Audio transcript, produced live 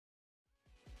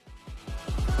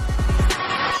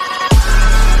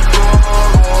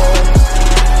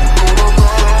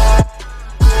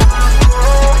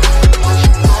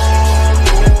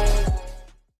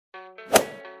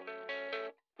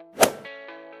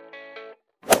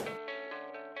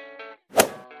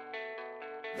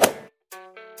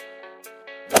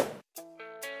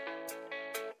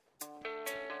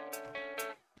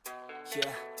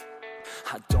Yeah,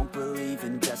 I don't believe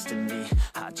in destiny,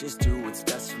 I just do what's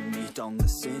best for me. Don't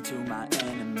listen to my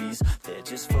enemies, they're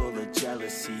just full of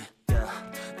jealousy. Yeah,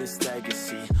 this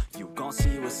legacy, you gon'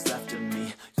 see what's left of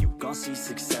me. You gon' see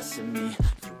success in me,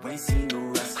 you ain't seen the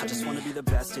rest of me. I just wanna be the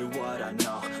best at what I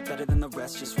know, better than the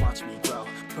rest, just watch me grow.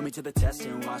 Put me to the test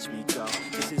and watch me go.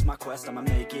 This is my quest, I'ma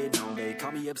make it known. They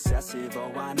call me obsessive,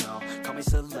 oh I know. Call me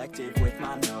selective with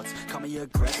my notes, call me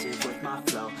aggressive with my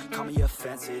flow. Call me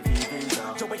offensive even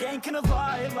though Joe, I ain't gonna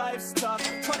lie, life's tough.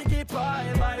 Try to get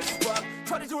by, life's rough.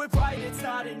 Try to do it right, it's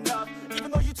not enough.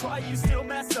 Even though you try, you still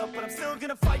mess up. But I'm still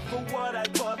gonna fight for what I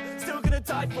love, still gonna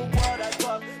die for what I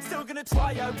love, still gonna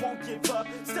try, I won't give up,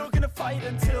 still gonna fight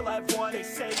until I've won. They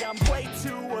say I'm way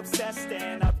too obsessed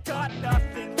and I've got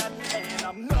nothing left, and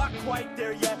I'm not quite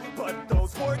there yet, but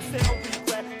those words they'll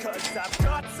regret, cause I've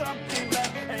got something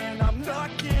left and I'm not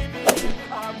giving in.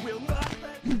 I will not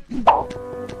let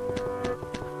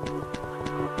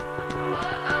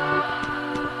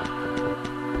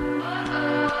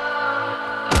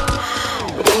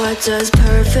What does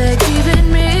perfect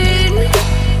even mean?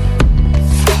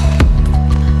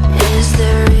 Is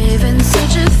there even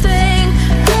such a thing?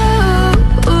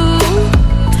 Ooh,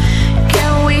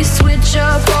 can we switch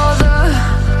up all the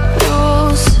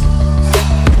rules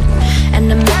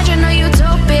and imagine a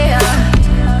utopia?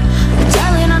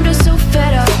 Darling, I'm just so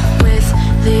fed up with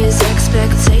these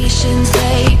expectations.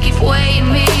 They keep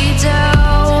weighing me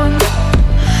down.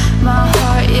 My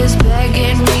heart is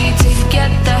begging me to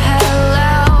get the hell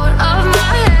out of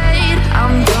my head.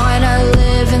 I'm gonna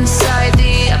live inside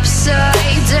the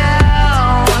upside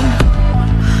down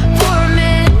for a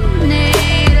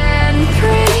minute and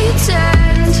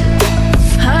pretend,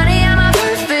 honey, I'm a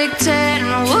perfect 10.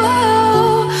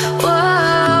 Whoa,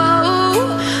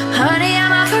 whoa, honey,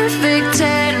 I'm a perfect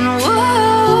 10.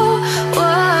 Whoa,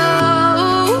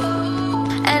 whoa,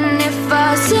 and if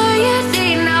I say it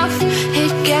enough,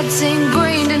 it gets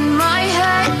ingrained in my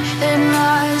head, and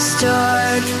I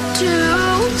start to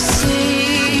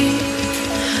see,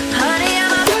 honey,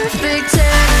 I'm a perfect 10.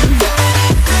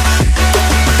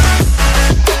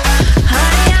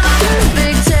 Honey, I'm a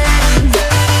perfect 10.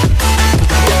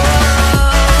 Whoa,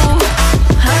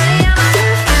 honey, I'm a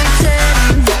perfect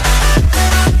 10.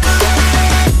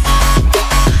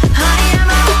 Honey, I'm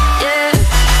a, yeah.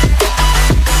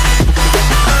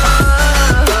 Oh,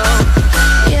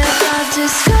 yeah, I've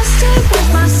discussed it with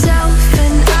myself,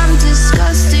 and I'm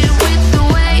disgusted with the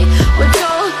way we're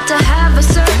told to have a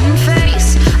certain face,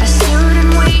 a certain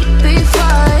weight,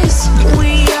 because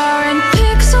we aren't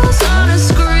pixels on a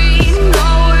screen. No,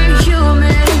 we're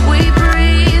human, we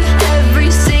breathe.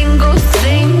 Every single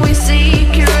thing we see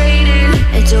curated,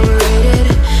 it's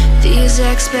overrated. These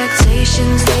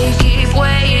expectations, they